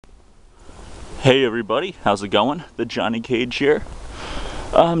Hey everybody, how's it going? The Johnny Cage here.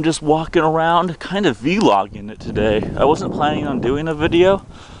 I'm just walking around, kind of vlogging it today. I wasn't planning on doing a video,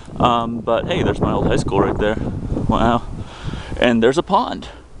 but hey, there's my old high school right there. Wow. And there's a pond.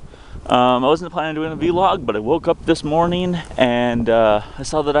 I wasn't planning on doing a vlog, but I woke up this morning and I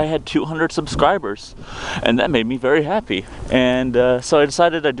saw that I had 200 subscribers, and that made me very happy. And so I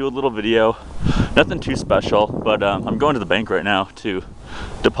decided I'd do a little video. Nothing too special, but I'm going to the bank right now to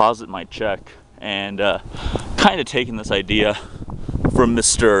deposit my check, and kind of taking this idea from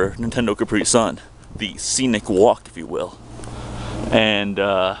Mr. Nintendo Capri Sun, the scenic walk, if you will. And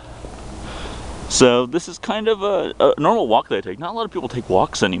so this is kind of a normal walk that I take. Not a lot of people take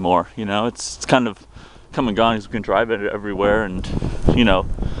walks anymore, you know. It's kind of come and gone because we can drive it everywhere, and you know,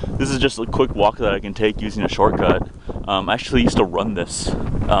 this is just a quick walk that I can take using a shortcut. I actually used to run this,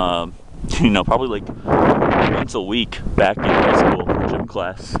 you know, probably like once a week back in high school for gym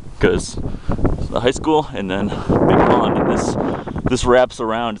class, because the high school and then big pond, and this wraps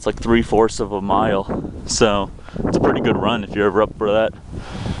around. It's like 3/4 of a mile, so it's a pretty good run if you're ever up for that.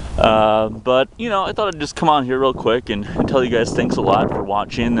 But you know, I thought I'd just come on here real quick and tell you guys thanks a lot for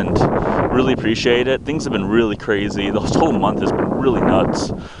watching, and really appreciate it. Things have been really crazy. This whole month has been really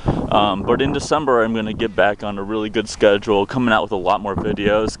nuts. But in December, I'm going to get back on a really good schedule, coming out with a lot more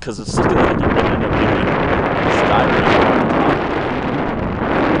videos, because it's looking like I'm going to end up doing Skyrim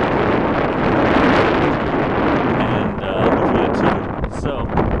and Lufia 2. So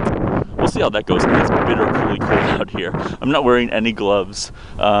we'll see how that goes. It's bitterly cold out here. I'm not wearing any gloves.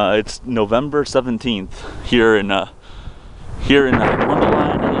 It's November 17th here in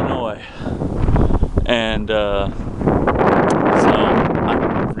Wonderland, Illinois, and so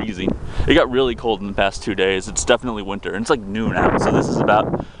I'm freezing. It got really cold in the past 2 days. It's definitely winter, and it's like noon out, so this is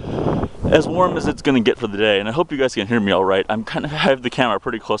about as warm as it's gonna get for the day. And I hope you guys can hear me all right. I have the camera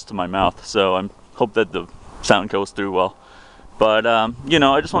pretty close to my mouth, so I hope that the sound goes through well. But you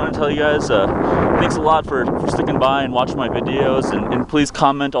know, I just want to tell you guys thanks a lot for sticking by and watching my videos, and please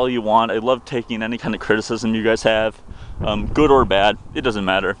comment all you want. I love taking any kind of criticism you guys have, good or bad, it doesn't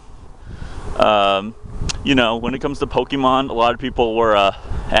matter. You know, when it comes to Pokemon, a lot of people were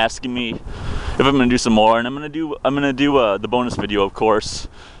asking me if I'm gonna do some more, and I'm gonna do the bonus video, of course.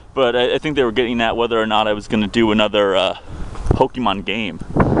 But I think they were getting at whether or not I was gonna do another Pokemon game,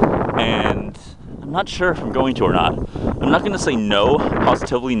 and I'm not sure if I'm going to or not. I'm not gonna say no,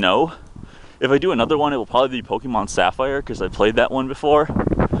 positively no. If I do another one, it will probably be Pokemon Sapphire, because I played that one before,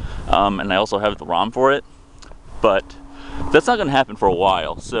 and I also have the ROM for it. But that's not gonna happen for a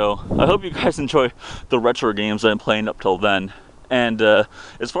while, so I hope you guys enjoy the retro games that I'm playing up till then. And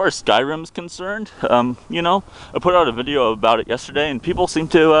as far as Skyrim's concerned, you know, I put out a video about it yesterday, and people seem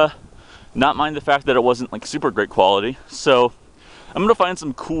to not mind the fact that it wasn't like super great quality. So I'm gonna find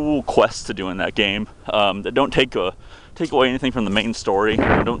some cool quests to do in that game that don't take away anything from the main story,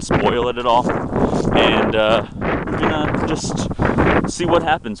 and don't spoil it at all. And we're gonna just see what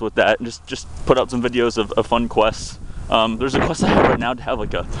happens with that, and just put out some videos of fun quests. There's a quest I have right now to have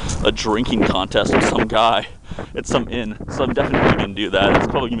like a drinking contest with some guy at some inn, so I'm definitely gonna do that. It's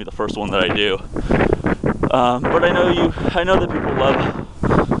probably gonna be the first one that I do. But I know that people love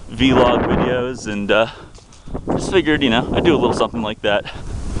vlog videos, and just figured, you know, I'd do a little something like that,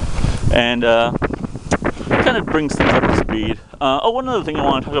 and kind of brings things up to speed. One other thing I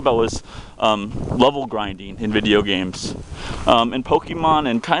want to talk about was level grinding in video games. In Pokemon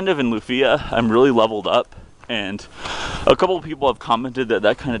and kind of in Lufia, I'm really leveled up, and a couple of people have commented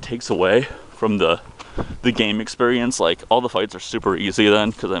that kind of takes away from the game experience. Like, all the fights are super easy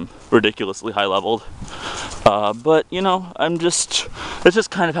then, because I'm ridiculously high leveled. But you know, it's just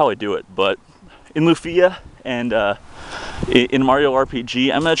kind of how I do it. But in Lufia and in Mario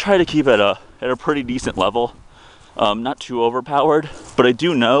RPG, I'm gonna try to keep at a pretty decent level, not too overpowered. But I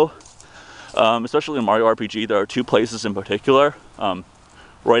do know, especially in Mario RPG, there are two places in particular,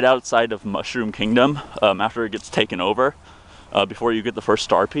 right outside of Mushroom Kingdom, after it gets taken over, before you get the first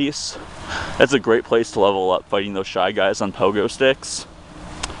star piece. That's a great place to level up, fighting those shy guys on pogo sticks.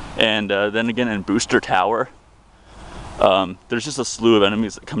 And then again in Booster Tower, there's just a slew of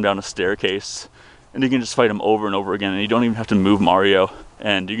enemies that come down a staircase, and you can just fight them over and over again, and you don't even have to move Mario,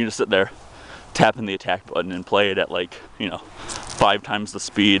 and you can just sit there tapping the attack button and play it at, like, you know, 5 times the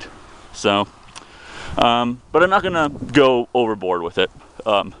speed. So but I'm not gonna go overboard with it.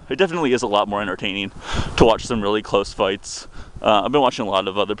 It definitely is a lot more entertaining to watch some really close fights. I've been watching a lot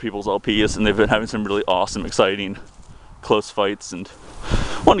of other people's LPs, and they've been having some really awesome, exciting, close fights, and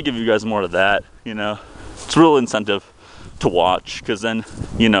I want to give you guys more of that. You know, it's a real incentive to watch, because then,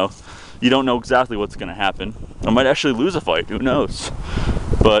 you know, you don't know exactly what's going to happen. I might actually lose a fight, who knows?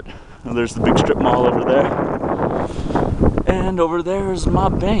 But And there's the big strip mall over there. And over there is my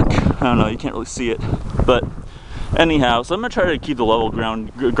bank. I don't know, you can't really see it. But anyhow, so I'm gonna try to keep the level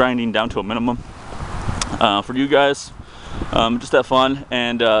grinding down to a minimum for you guys. Just have fun,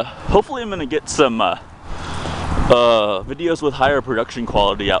 and hopefully I'm gonna get some videos with higher production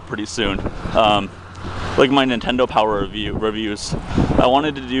quality out pretty soon. Like my Nintendo Power reviews. I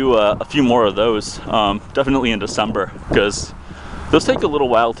wanted to do a few more of those, definitely in December, because those take a little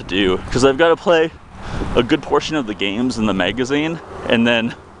while to do, because I've got to play a good portion of the games in the magazine and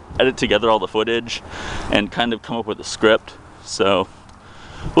then edit together all the footage and kind of come up with a script. So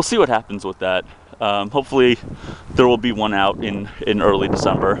we'll see what happens with that. Hopefully there will be one out in early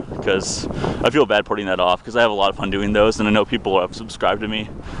December, because I feel bad putting that off, because I have a lot of fun doing those, and I know people have subscribed to me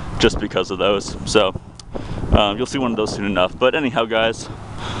just because of those. So you'll see one of those soon enough. But anyhow, guys,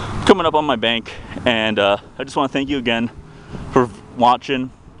 coming up on my bank, and I just want to thank you again for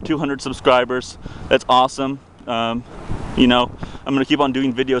watching. 200 subscribers, that's awesome. You know, I'm gonna keep on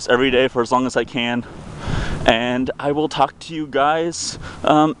doing videos every day for as long as I can, and I will talk to you guys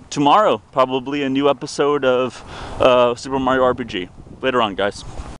tomorrow, probably a new episode of Super Mario RPG. Later on, guys.